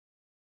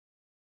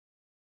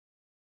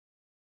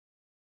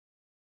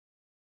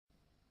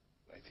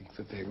think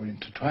that they were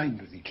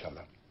intertwined with each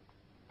other.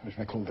 Which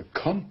I call the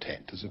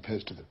content, as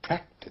opposed to the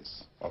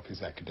practice of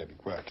his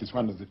academic work, is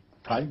one of the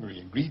primary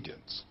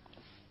ingredients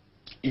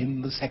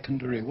in the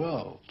secondary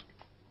world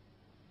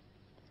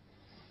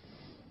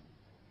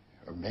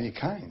of many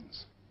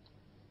kinds.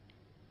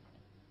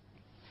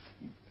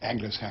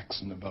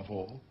 Anglo-Saxon above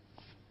all.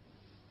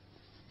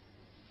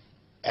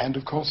 And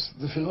of course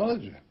the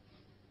philology.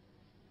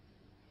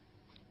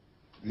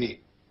 The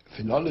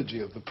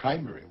philology of the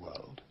primary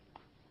world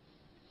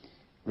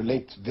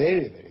relates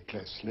very, very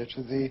closely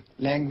to the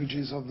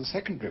languages of the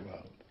secondary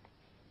world.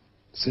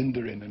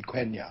 Sindarin and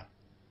Quenya,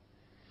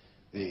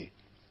 the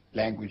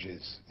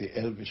languages, the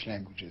elvish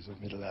languages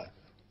of Middle-earth.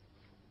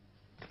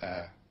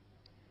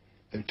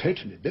 They're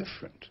totally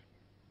different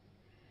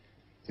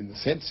in the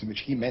sense in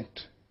which he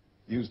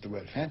used the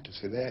word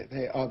fantasy.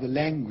 They are the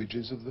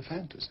languages of the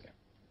fantasy.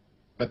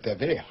 But they're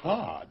very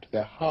hard.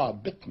 They're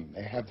hard-bitten.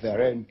 They have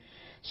their own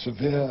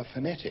severe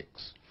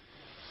phonetics,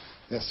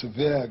 their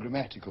severe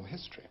grammatical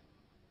history,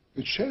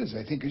 which shows,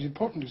 I think, is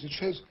important, because it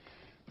shows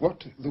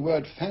what the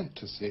word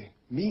fantasy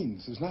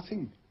means. There's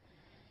nothing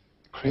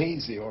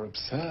crazy or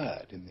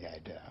absurd in the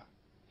idea.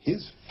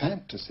 His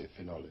fantasy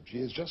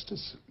philology is just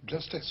as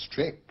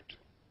strict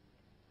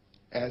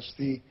as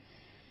the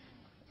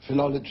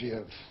philology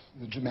of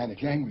the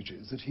Germanic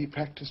languages that he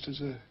practiced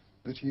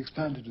that he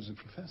expounded as a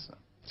professor.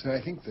 So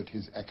I think that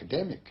his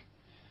academic,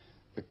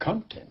 the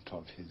content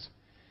of his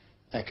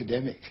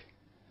academic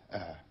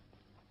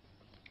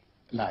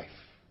life,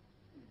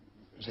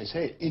 as I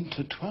say,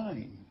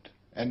 intertwined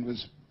and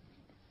was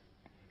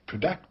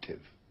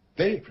productive,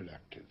 very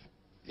productive,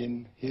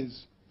 in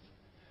his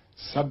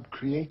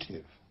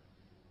sub-creative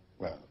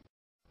world.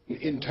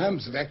 In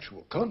terms of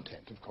actual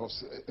content, of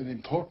course, an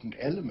important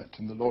element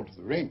in The Lord of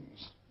the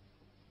Rings,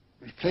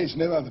 which plays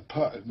no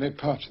part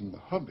in The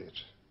Hobbit,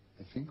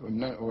 I think, or in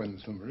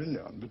the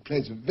Silmarillion, but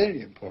plays a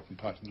very important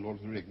part in The Lord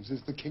of the Rings,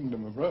 is the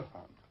kingdom of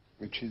Rohan,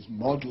 which is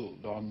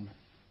modelled on,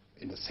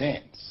 in a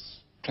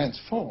sense,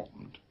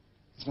 transformed.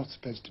 It's not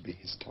supposed to be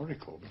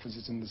historical because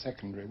it's in the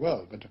secondary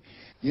world, but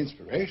the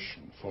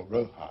inspiration for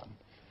Rohan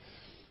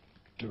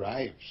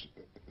derives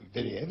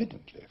very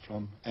evidently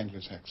from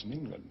Anglo-Saxon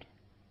England.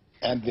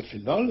 And the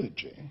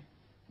philology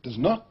does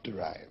not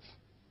derive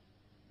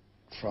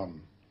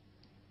from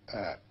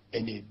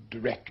any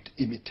direct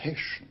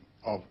imitation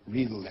of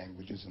real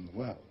languages in the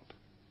world.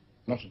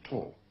 Not at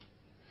all.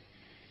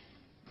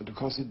 But of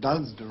course it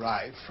does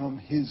derive from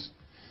his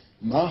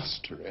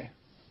mastery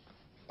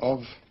of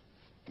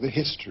the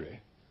history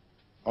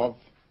of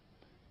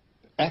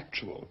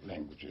actual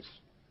languages.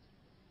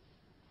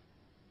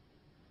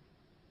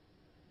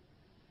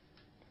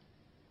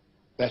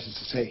 That is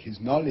to say, his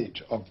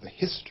knowledge of the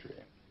history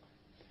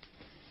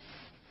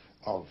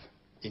of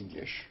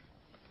English,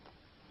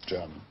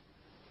 German,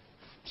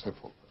 so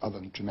forth,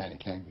 other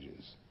Germanic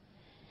languages.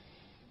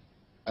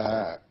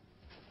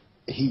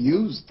 He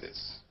used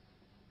this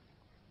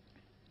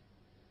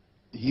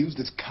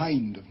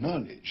kind of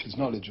knowledge, his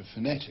knowledge of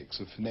phonetics,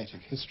 of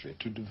phonetic history,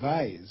 to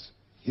devise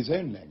his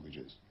own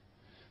languages.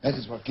 That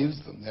is what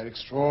gives them their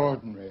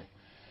extraordinary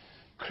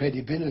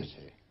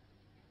credibility,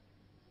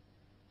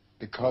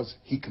 because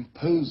he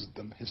composed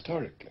them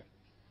historically.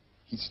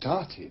 He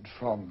started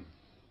from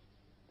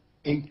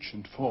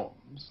ancient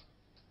forms,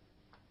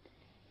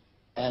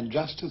 and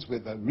just as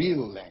with a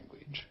real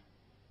language,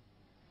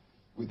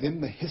 within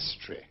the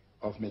history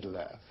of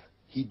Middle-earth,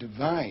 he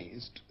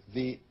devised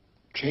the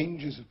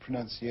changes of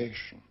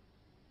pronunciation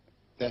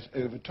that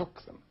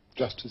overtook them,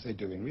 just as they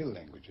do in real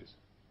languages.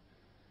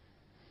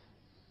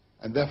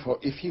 And therefore,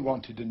 if he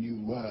wanted a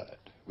new word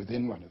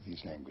within one of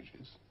these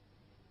languages,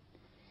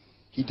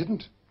 he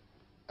didn't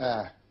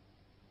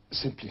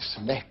simply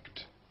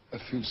select a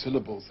few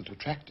syllables that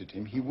attracted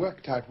him. He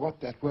worked out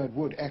what that word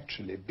would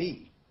actually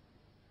be.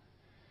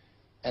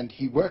 And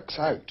he works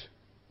out,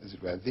 as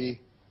it were, the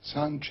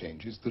sound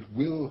changes that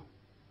will,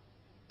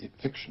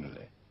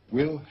 fictionally,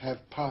 will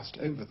have passed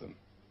over them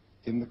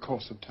in the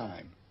course of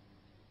time,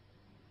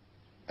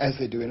 as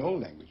they do in all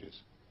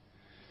languages.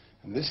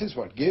 And this is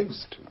what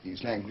gives to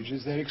these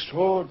languages their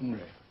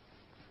extraordinary,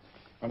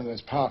 one of the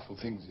most powerful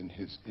things in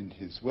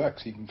his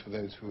works, even for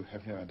those who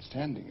have no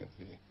understanding of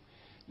the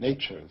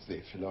nature of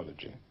the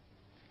philology,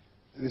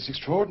 this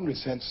extraordinary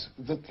sense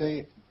that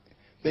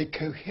they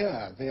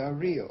cohere, they are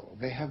real,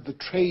 they have the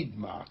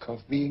trademark of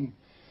being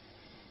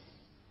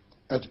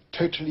a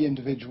totally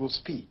individual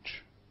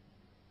speech.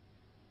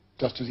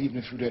 Just as even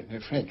if you don't know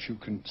French, you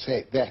can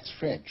say that's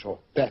French or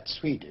that's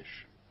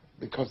Swedish,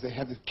 because they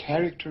have the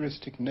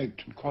characteristic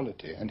note and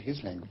quality, and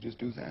his languages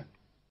do that.